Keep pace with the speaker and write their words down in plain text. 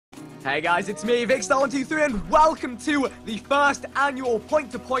Hey guys, it's me, Vicstar123, and welcome to the first annual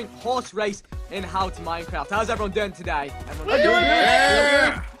point-to-point horse race in How to Minecraft. How's everyone doing today? Everyone doing good?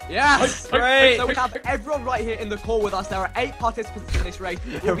 Yeah. Yes! Great! So we have everyone right here in the call with us. There are 8 participants in this race.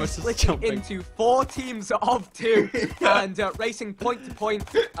 We'll be splitting into 4 teams of 2 and racing point-to-point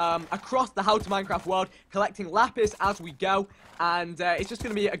across the How to Minecraft world, collecting lapis as we go. And it's just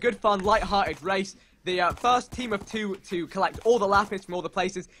going to be a good, fun, light-hearted race. The first team of 2 to collect all the lapis from all the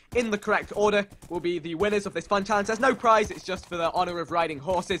places in the correct order will be the winners of this fun challenge. There's no prize, it's just for the honor of riding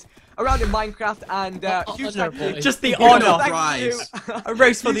horses around in Minecraft. And huge thank you. Just the honor prize. A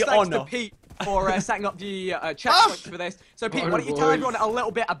race for the thanks honor. to Pete for setting up the checkpoints for this. So Pete, why don't you tell everyone a little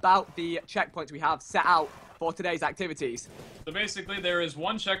bit about the checkpoints we have set out for today's activities? So basically, there is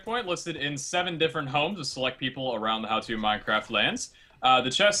 1 checkpoint listed in 7 different homes to select people around the How To Minecraft lands. The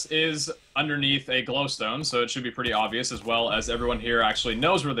chest is underneath a glowstone, so it should be pretty obvious, as well as everyone here actually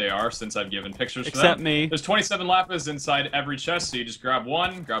knows where they are, since I've given pictures for them. Except me. There's 27 lapis inside every chest, so you just grab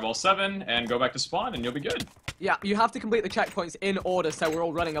 1, grab all 7, and go back to spawn, and you'll be good. Yeah, you have to complete the checkpoints in order, so we're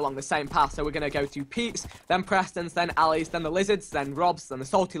all running along the same path. So we're going to go to Pete's, then Preston's, then Ali's, then the Lizards, then Rob's, then the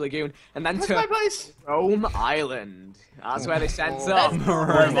Salty Lagoon, and then to my place? Rome Island. That's where they sent us.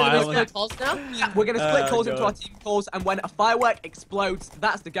 Rome Island. Yeah, we're going to split calls into God. our team calls, and when a firework explodes,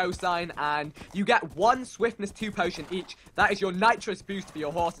 that's the go sign, and you get 1 swiftness 2 potion each. That is your nitrous boost for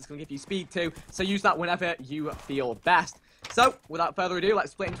your horse. It's going to give you speed too, so use that whenever you feel best. So, without further ado,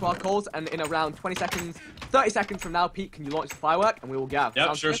 let's split into our calls, and in around 20 seconds, 30 seconds from now, Pete, can you launch the firework, and we will go. Yep,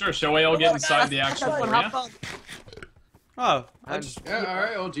 Sounds sure, good? sure. Shall we all get inside the actual Have arena? fun. Oh, Yeah,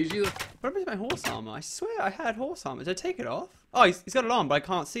 alright, well, GG. what happened to my horse armor? I swear I had horse armor. Did I take it off? Oh, he's got it on, but I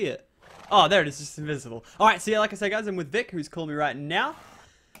can't see it. Oh, there it is, just invisible. Alright, so yeah, like I said, guys, I'm with Vic, who's calling me right now.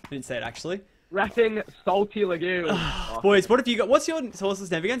 I didn't say it, actually. Repping Salty Lagoon. Boys, what have you got? What's your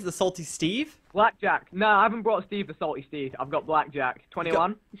horse's name again? Is it the Salty Steve? Blackjack. No, I haven't brought Steve the Salty Steed. I've got Blackjack.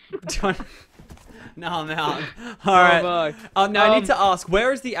 21. No, I'm out. Alright. Now I need to ask,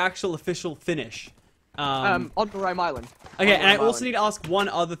 where is the actual official finish? On Rome Island. Okay, On and I Rome also Island. need to ask one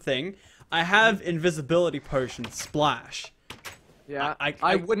other thing. I have invisibility potion splash. Yeah, I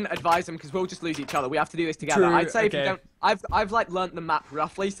I wouldn't advise them because we'll just lose each other. We have to do this together. True, I'd say if you okay. don't, I've like learnt the map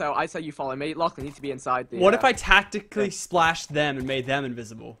roughly, so I'd say you follow me. Lachlan, you need to be inside the. What if I tactically splashed them and made them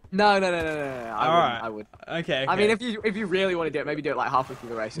invisible? No. I would. Okay. I mean, if you really want to do it, maybe do it like halfway through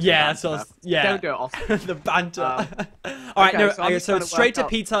the race. Yeah, that's what I was, yeah. Don't do it often. The banter. Alright, okay, no, so I'm just so trying it's to straight work to out-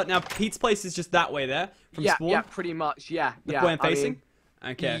 Pete's hut. Now, Pete's place is just that way there from Yeah, spawn. yeah, pretty much. Yeah, The yeah. way I'm I facing? mean,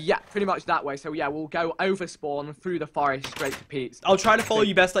 Okay. Yeah, pretty much that way. So yeah, we'll go over spawn through the forest straight to Pete's. I'll try to follow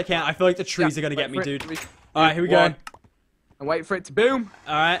you best I can. I feel like the trees are gonna wait get me, for it dude. to be- Alright, here we go. One. And wait for it to boom.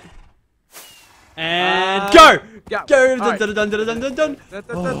 Alright. And Go. go! Alright. Dun, dun, dun, dun, dun, dun.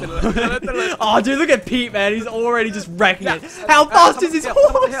 Oh, dude, look at Pete, man. He's already just wrecking it. How fast is his Come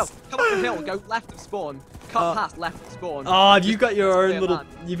up the hill. horse? Come up the hill. Go left of spawn. Cut past left of spawn. Oh, you've got your own clear little. land.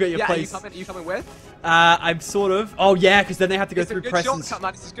 You've got your Yeah, place. you coming with? I'm sort of. Oh yeah, because then they have to go It's a through good Preston's. shortcut,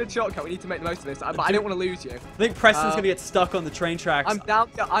 man. It's a good shortcut. We need to make the most of this. But I don't want to lose you. I think Preston's gonna get stuck on the train tracks. I'm down.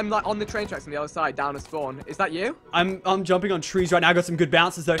 I'm like on the train tracks on the other side, down at spawn. Is that you? I'm jumping on trees right now. I got some good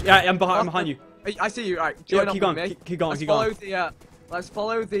bounces though. Yeah, I'm behind you. I see you. All right, Yeah, join up keep with going, me. keep going, Let's keep follow going. the. Let's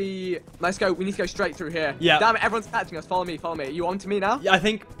follow the. Let's go. We need to go straight through here. Yeah. Damn it! Everyone's catching us. Follow me. Follow me. You on to me now? Yeah, I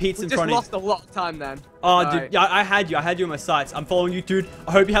think Pete's We in just front of lost you. a lot of time then. Oh, dude, Alright. yeah, I had you in my sights. I'm following you, dude.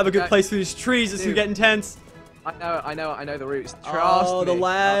 I hope you have a good Okay. place through these trees. It's gonna Dude. get intense. I know the routes. Trust Oh, the me.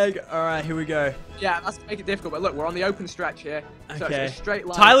 lag. All right, here we go. Yeah, that's to make it difficult. But look, we're on the open stretch here. So Okay. it's a straight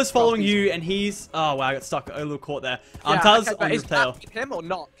line. Tyler's across following these- you, and he's. Oh wow, I got stuck. A little caught there. Yeah, Tyler's okay, but on your is tail. Matt with him or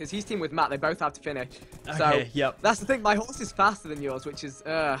not? Because he's teamed with Matt. They both have to finish. So Okay, yep. that's the thing. My horse is faster than yours, which is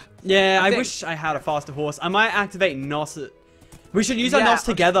Yeah, I think- wish I had a faster horse. I might activate Nos. We should use our Yeah, Nos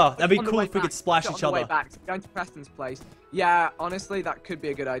together. That'd be on the cool way if we could back. splash On each the way other. back. So going to Preston's place. Yeah, honestly, that could be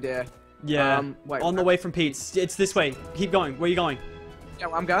a good idea. Yeah. Wait, On the way from Pete's. It's this way. Keep going. Where are you going? Yeah,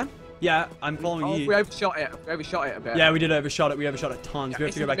 I'm going. Yeah, I'm following Oh, you. we overshot it. We overshot it a bit. Yeah, we did overshot it. We overshot it tons. Yeah, We have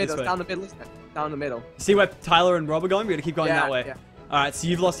it's to go in back the this middle. way. Down the middle, isn't it? Down the middle. See where Tyler and Rob are going? We gotta keep going Yeah, that way. yeah. Alright, so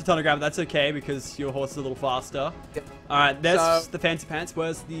you've lost a ton of ground. That's okay because your horse is a little faster. Yeah. Alright, there's So- the fancy pants.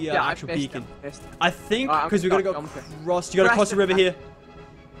 Where's the Yeah, I actual missed beacon? it, missed it. I think Alright, I'm because we gotta go stuck, I'm cross. You gotta cross the river here.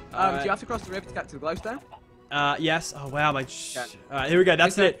 Do Alright. you have to cross the river to get to the glowstone? Yes. Oh wow, my. Okay. Alright, here we go.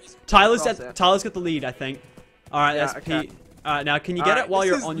 That's Okay, it. just Tyler's cross it. Tyler's got the lead, I think. Alright, Yeah, that's okay. Pete. Alright, now can you get Alright, it while this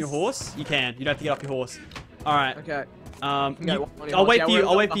you're is- on your this- horse? You can. You don't have to get off your horse. Alright. Okay. You- on your I'll horse. wait Yeah, for you. we're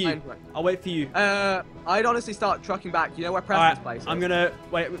I'll wait for you. behind. I'll wait for you. I'd honestly start trucking back. You know where Alright, Preston's place is? I'm gonna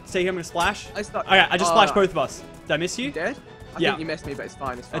wait. See, I'm gonna splash. I start. Okay, I just splashed Alright. both of us. Did I miss you? You did? I think you missed me, but it's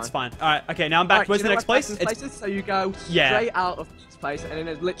fine. It's fine. It's fine. All right. Okay. Now I'm back. Where's the next place? So you go straight out of this place, and then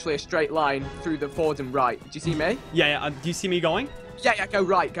there's literally a straight line through the forward and right. Do you see me? Yeah. Do you see me going? Yeah. Go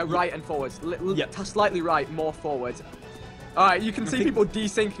right and forwards. Slightly right, more forwards. All right. You can see people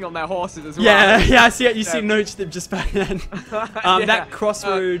desyncing on their horses as well. Yeah. I see it. You see Nooch just back then. That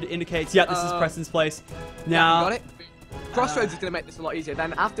crossroad indicates. Yeah. This is Preston's place. Now. Got it. Crossroads is going to make this a lot easier.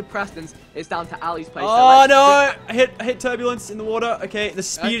 Then after Preston's, it's down to Ali's place. Oh, no! I hit turbulence in the water. Okay, the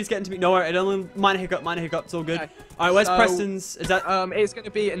speed is getting to me. No, it only minor hiccup. It's all good. Okay. All right, where's Preston's? Is that? It's going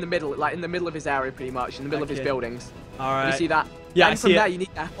to be in the middle, like in the middle of his area, pretty much, in the middle of his buildings. All right. You see that? Yeah, and I see from there, it. you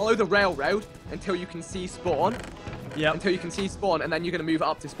need to follow the railroad until you can see spawn. Yep. Until you can see spawn, and then you're going to move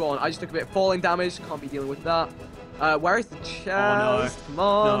up to spawn. I just took a bit of falling damage. Can't be dealing with that. Where is the chest? Oh, no. Come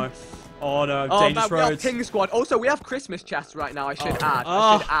on. No. Oh no, man, dangerous roads. We have King Squad. Also, we have Christmas chests right now, I should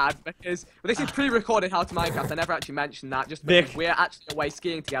add, because this is pre-recorded How to Minecraft. I never actually mentioned that, just because we're actually away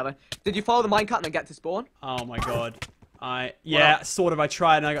skiing together. Did you follow the minecart and then get to spawn? Oh my god. Sort of. I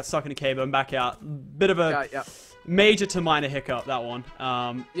tried and I got stuck in a cave, but I'm back out. Bit of a major to minor hiccup, that one.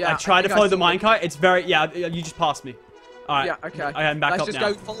 I tried to follow the minecart. It's very, you just passed me. Alright. Yeah, okay. I'm back up now. Let's just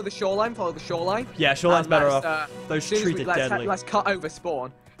go follow the shoreline, Yeah, shoreline's better off. Those trees are deadly. Let's cut over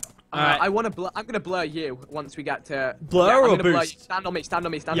spawn. Alright. I'm gonna blur you once we get to blur or boost. Stand on me.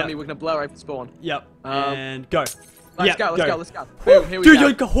 We're gonna blur over spawn. Yep. And go. Let's go. Boom, here we go.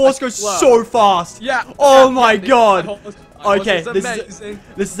 Dude, your horse goes so fast. Yeah. Oh my god. Okay,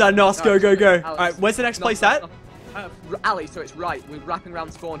 this is our NOS. Go. Alright, where's the next place at? Alley, so it's right. We're wrapping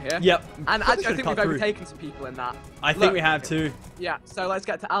around spawn here. Yep. And actually, I think we've overtaken some people in that. I think we have too. Yeah, so let's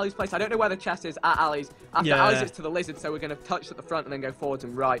get to Ali's place. I don't know where the chest is at Ali's. After Ali's, it's to the lizard, so we're going to touch at the front and then go forwards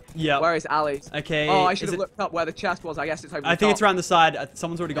and right. Yeah. Where is Ali's? Okay. Oh, I should have looked up where the chest was. I guess it's over the top. I think it's around the side.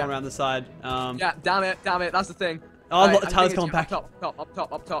 Someone's already gone around the side. Yeah, damn it. That's the thing. Oh, Tyler's coming back. Up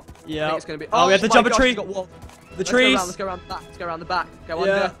top. Yeah. I think it's going to be... Oh, we have to jump a tree. The trees. Let's go around the back. Let's go around the back. Go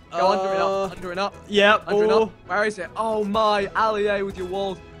under. Go under and up. Yep. Under and up. Where is it? Oh my, Ali, with your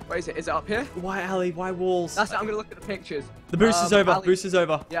walls. Where is it? Is it up here? Why alley? Why walls? That's it. I'm gonna look at the pictures. The boost is over. Boost is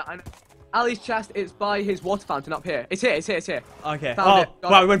over. Yeah, I know. Ali's chest is by his water fountain up here. It's here. Okay. Found it.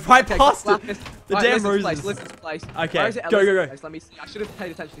 Wow, we went right past it. The damn roses. Lizard's place. Okay. Where is it? Go. Let me see. I should have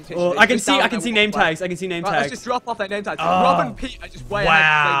paid attention to it. I can see name tags. Let's just drop off their name tags. Oh. Rob and Pete are just way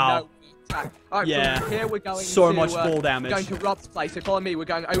ahead. Alright, from here we're going so much fall damage. Going to Rob's place, so follow me, we're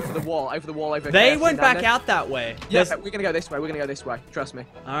going over the wall over They went back out that way. Yeah, we're gonna go this way, trust me.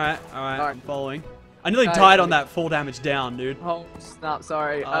 Alright, I'm following. I nearly died on that fall damage down, dude. Oh, snap,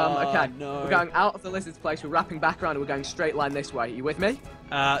 sorry. Okay, we're going out of the lizard's place, we're wrapping back around and we're going straight line this way. Are you with me?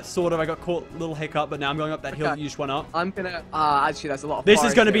 Sort of, I got caught a little hiccup, but now I'm going up that hill that you just went up. I'm gonna, actually there's a lot of This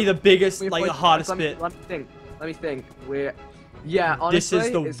is gonna be the biggest, like the hardest bit. Let me think. Yeah, honestly, this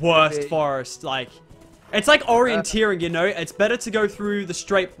is the worst forest. Like, it's like orienteering, you know. It's better to go through the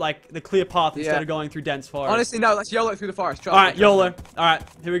straight, like the clear path instead of going through dense forest. Honestly, no. Let's YOLO through the forest. All right, YOLO. All right,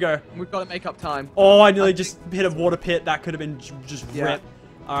 here we go. We've got to make up time. Oh, I nearly just hit a water pit. That could have been just rip.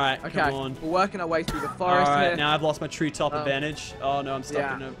 All right, okay. Come on. We're working our way through the forest here. Now I've lost my treetop advantage. Oh no, I'm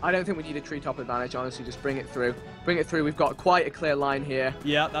stuck in it. I don't think we need a treetop advantage. Honestly, just bring it through. We've got quite a clear line here.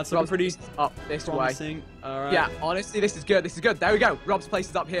 Yeah, that's looking pretty up this promising. way. All right. Yeah, honestly, this is good. There we go. Rob's place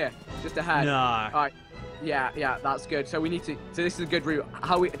is up here, just ahead. No. All right. Yeah, that's good. So we need to. So this is a good route.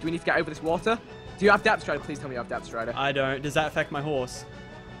 Do we need to get over this water? Do you have depth strider? Please tell me you have depth strider. I don't. Does that affect my horse?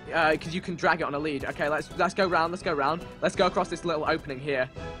 Because you can drag it on a lead. Okay, let's go round. Let's go across this little opening here.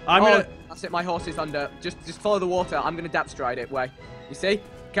 That's it. My horse is under. Just follow the water. I'm gonna depth stride it. You see?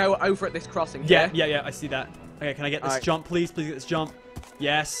 Go over at this crossing. Yeah. I see that. Okay, can I get this jump, please? Please get this jump.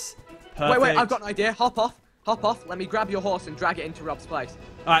 Yes. Perfect. Wait. I've got an idea. Hop off. Let me grab your horse and drag it into Rob's place.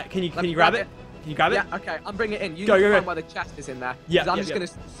 All right. Can you grab it? Can you grab it? Yeah. Okay. I'm bringing it in. You go, need to find where the chest is in there. Yeah. I'm just gonna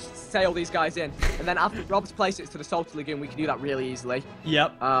sail these guys in, and then after Rob's place, it's to the Salty Lagoon. We can do that really easily.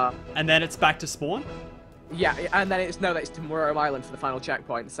 Yep. And then it's back to spawn. Yeah, and then it's to Murom Island for the final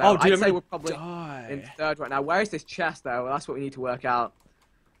checkpoint. So I'd say we're probably in third right now. Where is this chest though? That's what we need to work out.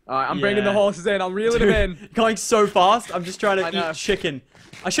 Alright, I'm bringing the horses in. I'm reeling them in. Going so fast. I'm just trying to eat chicken.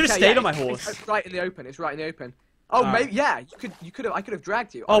 I should have stayed on my horse. It's right in the open. Oh, maybe I could have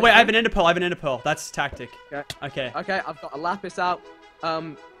dragged you. Oh wait, I have an ender pearl. That's tactic. Okay. Okay, I've got a lapis out.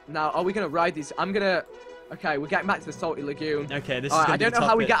 Now are we gonna ride these? Okay, we're getting back to the Salty Lagoon. Okay, this is gonna be I don't know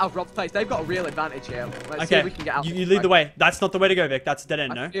how we get out of Rob's place. They've got a real advantage here. Let's see if we can get out. You lead the way. That's not the way to go, Vic. That's a dead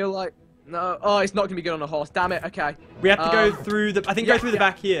end, no? I feel like no. Oh, it's not gonna be good on a horse. Damn it. Okay. We have to go through the. I think go through the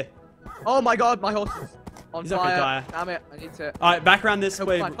back here. Oh my God, my horse. On He's fire. not gonna die. Damn it, I need to... Alright, back around this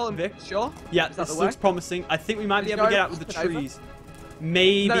way, Follow me. Vic. Sure? Yeah, this looks promising. I think we might be able to get out with the trees.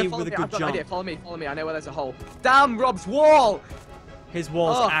 Maybe with a good jump. Follow me. I know where there's a hole. Damn, Rob's wall! His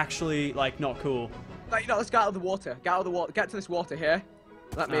wall's actually, like, not cool. Like, let's get out of the water. Get out of the water. Get to this water here.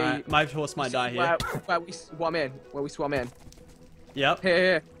 Let me... my horse might die here. Where we swam in. Yep.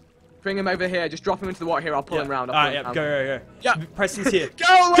 Here. Bring him over here. Just drop him into the water here. I'll pull him round. Alright, yep. Go. Yeah. Preston's here.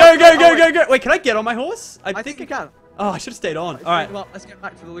 Go. Wait, can I get on my horse? I think you can. Oh, I should have stayed on. Alright. Let's get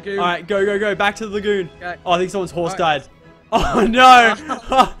back to the lagoon. Alright, go. Back to the lagoon. Okay. Oh, I think someone's horse died. Oh, no.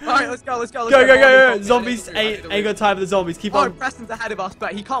 Alright, let's go. Go. Zombies ain't got time for the zombies. Keep on. Preston's ahead of us,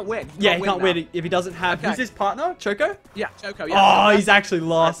 but he can't win. He can't win if he doesn't have... Who's his partner? Choco? Yeah, Choco, yeah. Oh, he's actually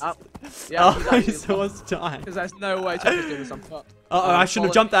lost. Yeah, his horse died. Because there's no way Choco's doing this on top. Uh-oh, I shouldn't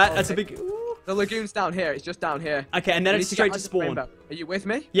have jumped that. That's a big... The lagoon's down here. It's just down here. Okay, and then it's straight to spawn. Are you with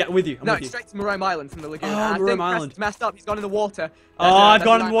me? Yeah, with you. No, it's straight to Marome Island from the lagoon. Oh, Marome Island. Preston's messed up. He's gone in the water. Oh, I've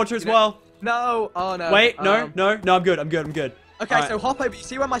gone in the water as well. No. Oh, no. Wait, no, I'm good. Okay, so hop over. You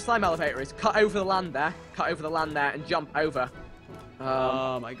see where my slime elevator is? Cut over the land there. And jump over.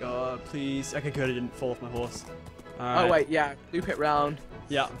 Oh my god, please. Okay, good. I didn't fall off my horse. Right. Oh, wait, yeah. Loop it round.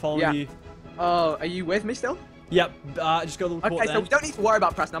 Yeah, follow me. Oh, are you with me still? Yep, just go to the report so we don't need to worry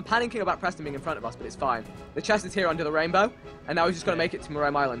about Preston. I'm panicking about Preston being in front of us, but it's fine. The chest is here under the rainbow, and now we've just got to make it to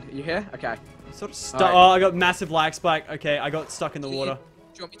Marome Island. Are you here? Okay. Sort of stuck. Right. Oh, I got massive lag spike. Okay, I got stuck in the water. Do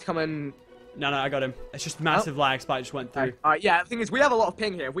you want me to come and... No, I got him. It's just massive lag spike just went through. Alright, yeah, the thing is, we have a lot of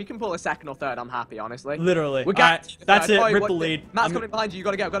ping here. If we can pull a second or third, I'm happy, honestly. Literally. Alright, that's it. Rip the lead. Matt's coming behind you. You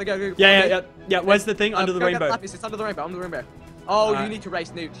gotta go. Yeah. Where's the thing? Under the rainbow. It's under the rainbow. Oh, you need to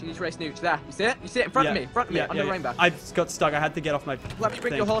race Nooch. There. You see it? In front of me. Under the rainbow. I got stuck. I had to get off my Let me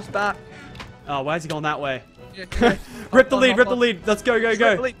bring your horse back. Oh, why is he going that way? Yeah. Rip the lead. Let's go.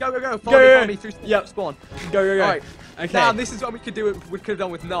 Go. Follow me through spawn. Go. Right. Okay. Now, this is what we could have done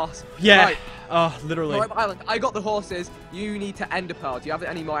with Nos. Yeah. Right. Oh, literally. Marome Island. I got the horses. You need to ender pearl. Do you have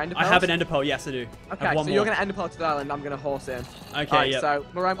any more ender pearls? I have an ender pearl. Yes, I do. Okay, so you're going to ender pearl to the island. I'm going to horse in. Okay, So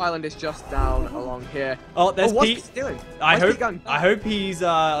Marome Island is just down along here. Oh, there's what's Pete. Pete doing? I hope he's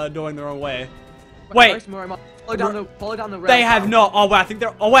going the wrong way. Wait. Follow down the rail. They have not. Oh, wait, I think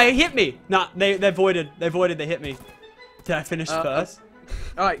they're... Oh, wait, it hit me. Nah, they voided. They hit me. Did I finish first?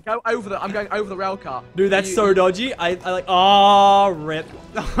 Alright, go over the... I'm going over the rail car. Dude, that's so dodgy. I like... Oh, rip.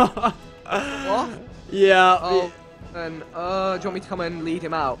 What? Yeah. Oh, then... do you want me to come and lead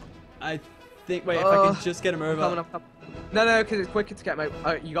him out? I think... Wait, if I can just get him over. No, because it's quicker to get him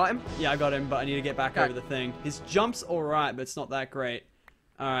over. You got him? Yeah, I got him, but I need to get back over the thing. His jump's alright, but it's not that great.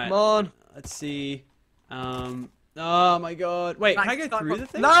 Alright. Come on. Let's see. Oh my god. Wait, can I go through the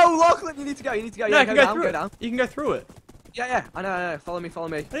thing? No, Lachlan, you need to go. No, I can go through it. You can go through it. Yeah. I know. Follow me. I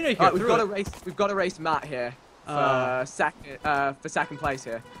didn't know you could go through it. We've got to race Matt here for second place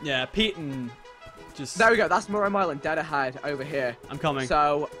here. Yeah, Pete and just... There we go. That's Marome Island, dead ahead over here. I'm coming.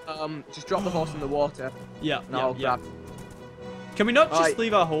 So, just drop the horse in the water. Yeah, I'll grab. Can we not just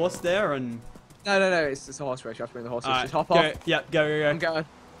leave our horse there and... No. It's a horse race. You have to bring the horses. Just hop off. Yeah, go. I'm going.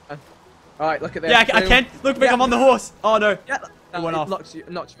 Alright, look at this. Yeah, I can. Look, Vic, I'm on the horse. Oh, no. Yeah, it went off. Knocks you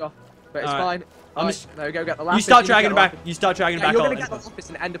off. But it's fine. There we go, get the lapis. You start dragging it back. You're going to get the lapis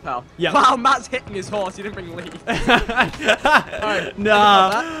and ender pearl. Yeah. Wow, Matt's hitting his horse. You didn't bring lead. Alright.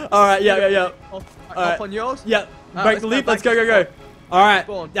 Nah. Alright, yeah. Hop on yours. Yeah. Break the leap. Let's go.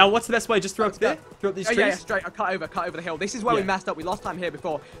 Alright. Now, what's the best way? Just throw up there? Throw up these trees? Yeah, straight. Cut over the hill. This is where we messed up. We lost time here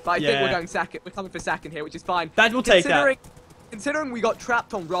before. But I think we're going second. We're coming for second here, which is fine. That will take that. Considering we got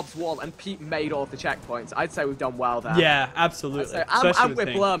trapped on Rob's wall and Pete made all of the checkpoints, I'd say we've done well there. Yeah, absolutely. And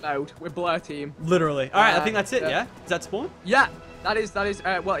we're blur mode. We're blur team. Literally. Alright, I think that's it, yeah? Is that spawn? Yeah, that is,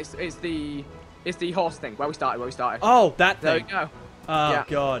 well, it's the horse thing, where we started. Oh, that thing. There we go. Oh,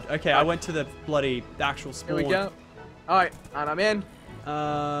 God. Okay, I went to the bloody actual spawn. Here we go. Alright, and I'm in.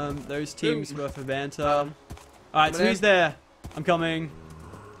 Those teams go for banter. Alright, so who's there? I'm coming.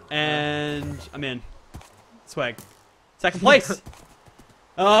 And I'm in. Swag. Second place.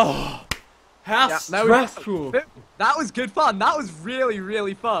 Oh, how stressful. That was good fun. That was really,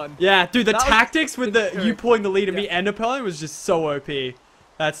 really fun. Yeah, dude, the tactics with you pulling the lead and me ender pearling was just so OP.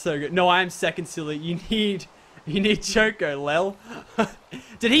 That's so good. No, I am second, silly. You need Choco, Lel.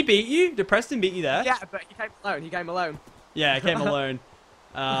 Did he beat you? Did Preston beat you there? Yeah, but he came alone. Yeah, he came alone.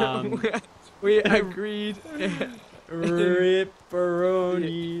 We agreed. Ripperoni.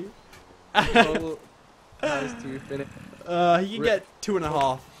 To finish. He can get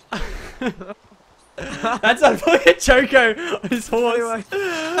 2.5. That's a look at Choco, his horse. Look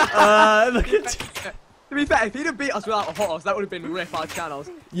at. To be fair, if he'd have beat us without a horse, that would have been rip our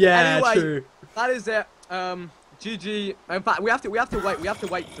channels. Yeah, anyway, true. That is it. GG. In fact, we have to wait for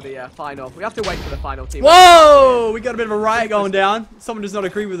the final. We have to wait for the final team. Whoa! We got a bit of a riot going down. Someone does not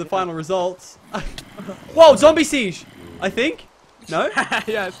agree with the final results. Whoa! Zombie siege. I think. No.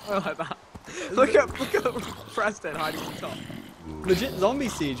 Yeah, it's like that. Look at Preston hiding on top. Legit zombie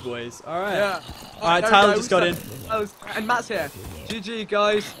siege, boys. All right. Yeah. All right. Tyler just got in. And Matt's here. GG,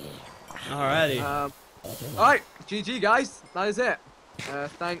 guys. Alrighty. All right. GG, guys. That is it.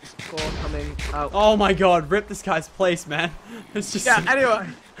 Thanks for coming out. Oh my God! Rip this guy's place, man. It's just. Yeah. Anyway,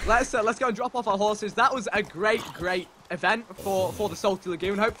 let's go and drop off our horses. That was a great event for the Salty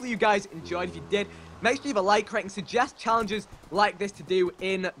Lagoon. Hopefully you guys enjoyed. If you did, make sure you leave a like, rate, and suggest challenges like this to do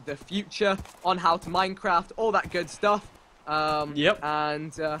in the future on how to Minecraft, all that good stuff. Yep.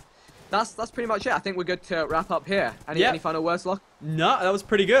 And that's pretty much it. I think we're good to wrap up here. Any final words, Locke? No, that was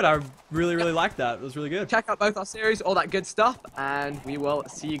pretty good. I really liked that. It was really good. Check out both our series, all that good stuff, and we will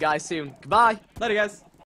see you guys soon. Goodbye. Later, guys.